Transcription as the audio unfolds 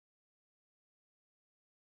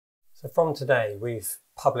So from today, we've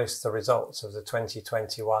published the results of the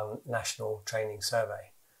 2021 National Training Survey.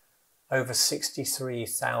 Over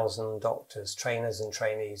 63,000 doctors, trainers and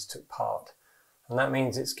trainees took part, and that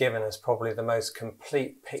means it's given us probably the most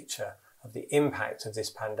complete picture of the impact of this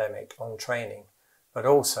pandemic on training, but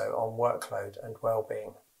also on workload and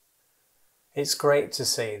well-being. It's great to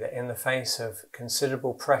see that in the face of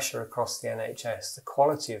considerable pressure across the NHS, the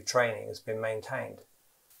quality of training has been maintained.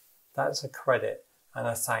 That's a credit and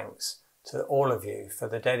a thanks to all of you for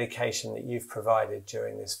the dedication that you've provided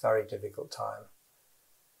during this very difficult time.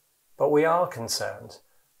 But we are concerned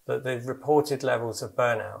that the reported levels of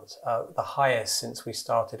burnout are the highest since we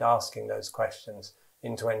started asking those questions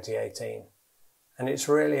in 2018. And it's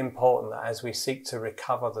really important that as we seek to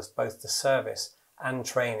recover both the service and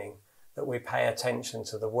training, that we pay attention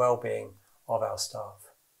to the well-being of our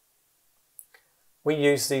staff. We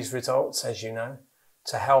use these results, as you know,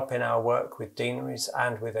 to help in our work with deaneries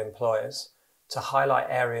and with employers, to highlight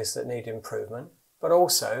areas that need improvement, but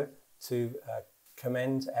also to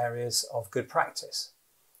commend areas of good practice.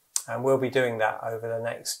 And we'll be doing that over the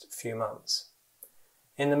next few months.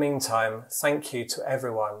 In the meantime, thank you to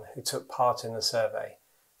everyone who took part in the survey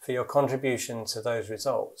for your contribution to those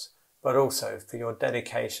results, but also for your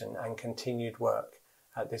dedication and continued work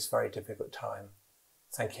at this very difficult time.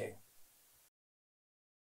 Thank you.